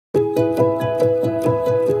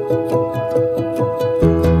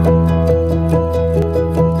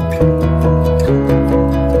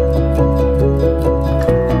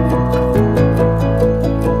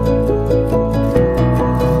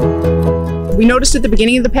We noticed at the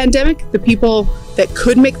beginning of the pandemic, the people that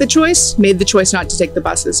could make the choice made the choice not to take the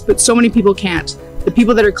buses, but so many people can't. The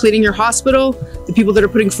people that are cleaning your hospital, the people that are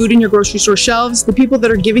putting food in your grocery store shelves, the people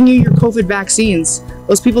that are giving you your COVID vaccines,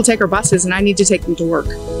 those people take our buses and I need to take them to work.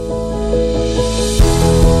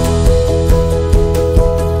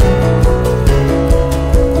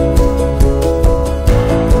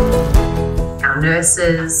 Our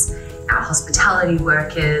nurses, our hospitality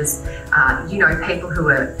workers, people who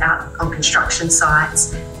are out on construction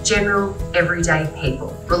sites, general, everyday people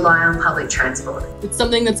rely on public transport. It's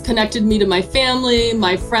something that's connected me to my family,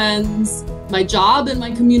 my friends, my job, and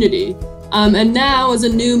my community. And now, as a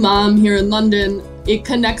new mom here in London, it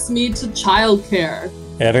connects me to childcare.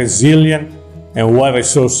 A resilient and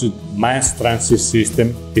well-resourced mass transit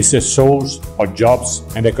system is a source of jobs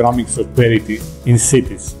and economic prosperity in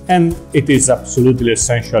cities, and it is absolutely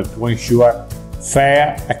essential to ensure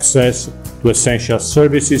fair access to essential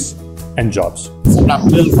services and jobs. สำหรับ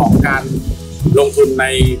เรื่องของการลงทุนใน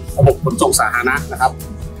ระบบขนส่งสาธารณะนะครับ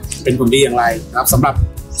เป็นผลดีอย่างไรนะครับสำหรับ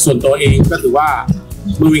ส่วนตัวเองก็ถือว่า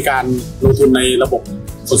เมื่อมีการลงทุนในระบบ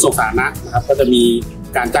ขนส่งสาธารณะนะครับก็จะมี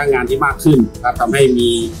การจ้างงานที่มากขึ้นนะครับทำให้มี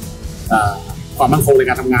ความมั่นคงใน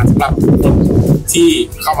การทำงานสำหรับคนที่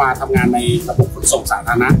เข้ามาทำงานในระบบขนส่งสาธ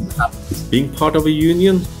ารณะนะครับ Being part of a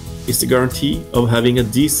union is the guarantee of having a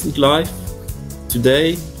decent life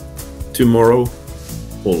today, tomorrow,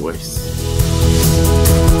 always.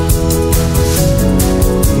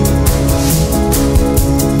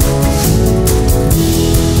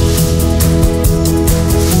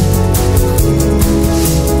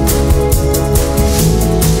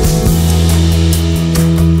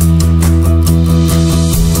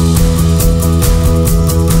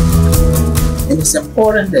 It's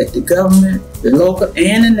important that the government, the local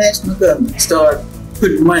and the national government start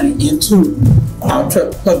putting money into our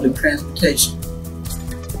public transportation.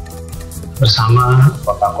 Bersama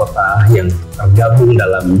kota-kota yang tergabung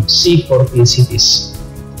dalam C14 Cities,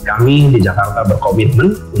 kami di Jakarta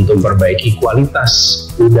berkomitmen untuk memperbaiki kualitas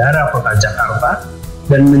udara kota Jakarta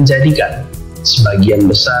dan menjadikan sebagian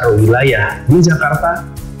besar wilayah di Jakarta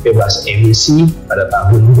bebas emisi pada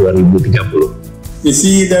tahun 2030. We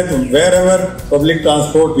see that wherever public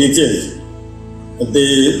transport reaches, the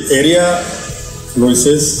area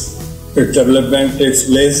flourishes, development takes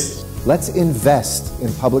place. Let's invest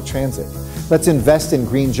in public transit. Let's invest in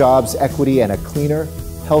green jobs, equity, and a cleaner,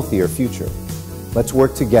 healthier future. Let's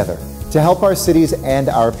work together to help our cities and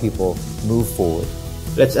our people move forward.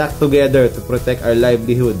 Let's act together to protect our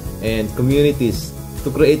livelihood and communities,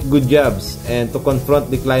 to create good jobs, and to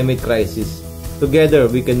confront the climate crisis. Together,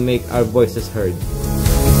 we can make our voices heard.